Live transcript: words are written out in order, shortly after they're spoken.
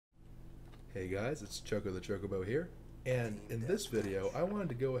Hey guys, it's Choco the Chocobo here, and in this video I wanted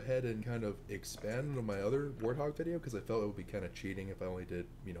to go ahead and kind of expand on my other Warthog video because I felt it would be kind of cheating if I only did,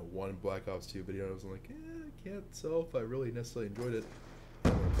 one Black Ops 2 video. I was like, I can't tell if I really necessarily enjoyed it.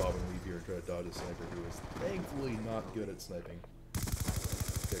 I'm going to bob and weave here and try to dodge a sniper who is thankfully not good at sniping.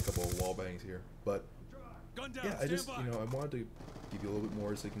 Get a couple of wall bangs here, but yeah, I just, I wanted to give you a little bit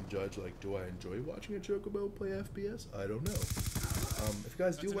more so you can judge, like, do I enjoy watching a Chocobo play FPS? I don't know. If you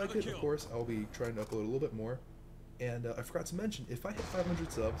guys do like it, of course, I'll be trying to upload a little bit more. And I forgot to mention, if I hit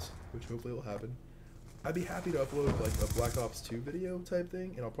 500 subs, which hopefully will happen, I'd be happy to upload like a Black Ops 2 video type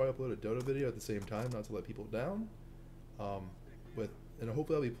thing, and I'll probably upload a Dota video at the same time, not to let people down. And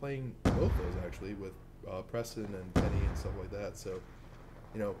hopefully I'll be playing both those actually with Preston and Penny and stuff like that. So,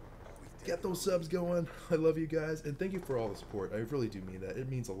 get those subs going. I love you guys, and thank you for all the support. I really do mean that. It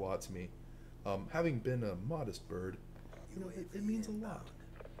means a lot to me. Having been a modest bird, it means a lot.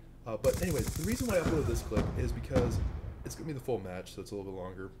 But anyways, the reason why I uploaded this clip is because it's going to be the full match, so it's a little bit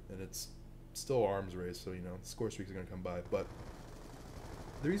longer, and it's still arms race, so, score streaks are going to come by. But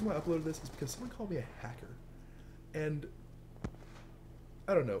the reason why I uploaded this is because someone called me a hacker. And,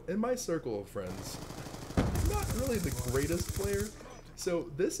 I don't know, in my circle of friends, I'm not really the greatest player, so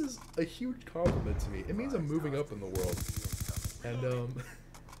this is a huge compliment to me. It means I'm moving up in the world. And,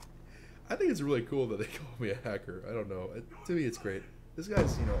 I think it's really cool that they call me a hacker. I don't know. To me, it's great. This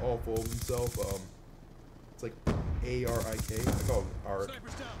guy's, all full of himself. It's like A-R-I-K. I call him Ark.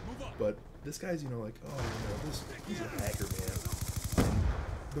 But this guy's, like, he's a hacker, man.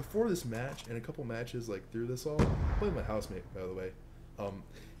 And before this match, and a couple matches, like, through this all, I played with my housemate, by the way.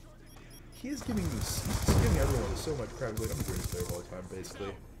 He is giving me, he's giving everyone so much crap. He's like, I'm the greatest player of all time,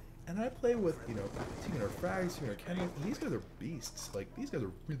 basically. And I play with, Team Frags, Team Kenny. These guys are beasts. Like, these guys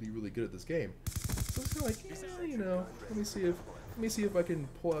are really, really good at this game. So it's kind of like, let me see if I can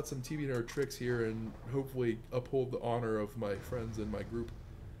pull out some TV tricks here and hopefully uphold the honor of my friends in my group.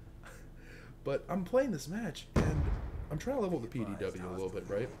 But I'm playing this match, and I'm trying to level the PDW a little bit,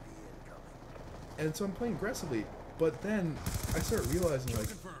 right? And so I'm playing aggressively, but then I start realizing, like,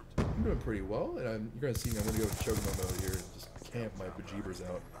 I'm doing pretty well, and you're going to see me. I'm going to go to Chocobo mode here and just camp my bejeebers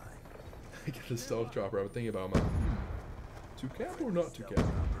out. I get a stealth chopper. I'm thinking about, I'm like, to camp or not to camp?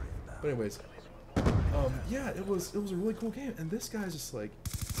 But anyways, yeah, it was a really cool game, and this guy's just like,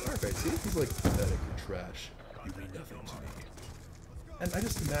 Starfight, see? He's like, pathetic, you're trash. You mean nothing to me. And I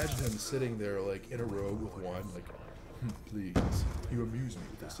just imagine him sitting there, like, in a row with wine, like, please, you amuse me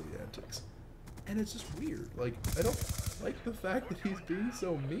with your silly antics. And it's just weird. Like, I don't like the fact that he's being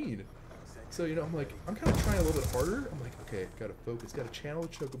so mean. So, I'm like, I'm kind of trying a little bit harder. I'm like, okay, gotta focus, gotta channel the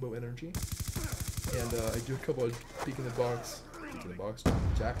Chocobo energy. And I do a couple of peek in the box,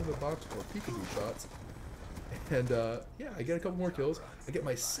 jack in the box, or peekaboo shots. And yeah, I get a couple more kills. I get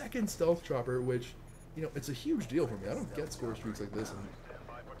my second stealth chopper, which, it's a huge deal for me. I don't get score streaks like this.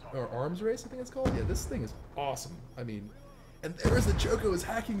 Or arms race, I think it's called. Yeah, this thing is awesome. I mean, and there's the Choco is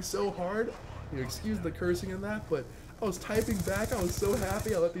hacking so hard. Excuse the cursing in that, but I was typing back. I was so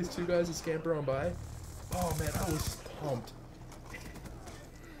happy. I let these two guys just scamper on by. Oh man, I was pumped.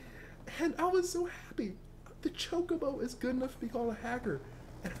 And I was so happy. The Chocobo is good enough to be called a hacker.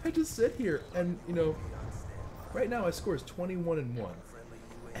 And I just sit here and, right now I score is 21-1.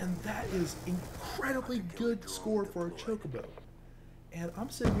 And that is incredibly good score for a Chocobo. And I'm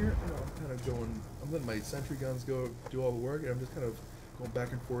sitting here, I'm kind of going, I'm letting my sentry guns go do all the work, and I'm just kind of going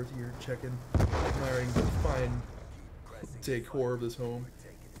back and forth here, checking, admiring the fine decor of this home.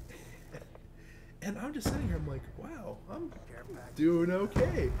 And I'm just sitting here, I'm like, wow, I'm doing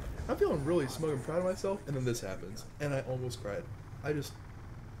okay. I'm feeling really smug and proud of myself, and then this happens, and I almost cried. I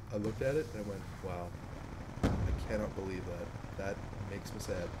looked at it, and I went, wow, I cannot believe that. That makes me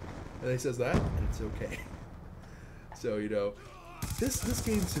sad. And he says that, and it's okay. So, this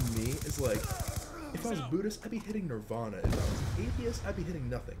game to me is like, if I was a Buddhist, I'd be hitting Nirvana. If I was an atheist, I'd be hitting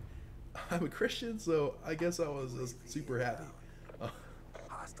nothing. I'm a Christian, so I guess I was just super happy. I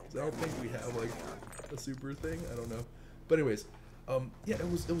don't think we have like a super thing. I don't know. But anyways, yeah, it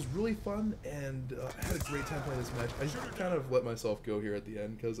was really fun, and I had a great time playing this match. I just kind of let myself go here at the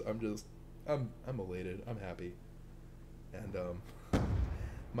end because I'm elated. I'm happy, and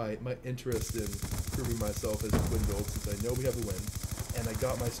my interest in proving myself has dwindled since I know we have a win. And I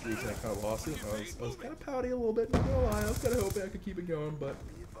got my streak, and I kind of lost it. I was kind of pouty a little bit, not gonna lie. I was kind of hoping I could keep it going, but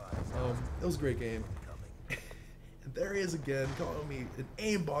it was a great game. And there he is again, calling me an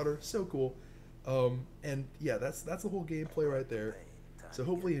aimbotter. So cool. And yeah, that's the whole gameplay right there. So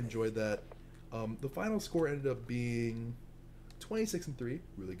hopefully you enjoyed that. The final score ended up being 26-3,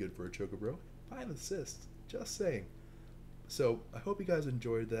 really good for a Choco bro. 5 assists, just saying. So I hope you guys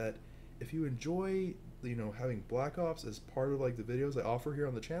enjoyed that. if you enjoy, you know, having Black Ops as part of like the videos I offer here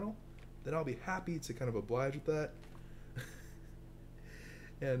on the channel, then I'll be happy to kind of oblige with that.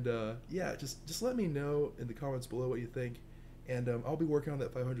 And yeah, just let me know in the comments below what you think, and I'll be working on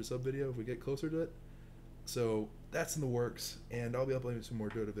that 500 sub video if we get closer to it. So that's in the works, and I'll be uploading some more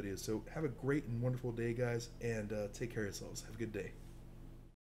Dota videos. So have a great and wonderful day, guys, and take care of yourselves. Have a good day.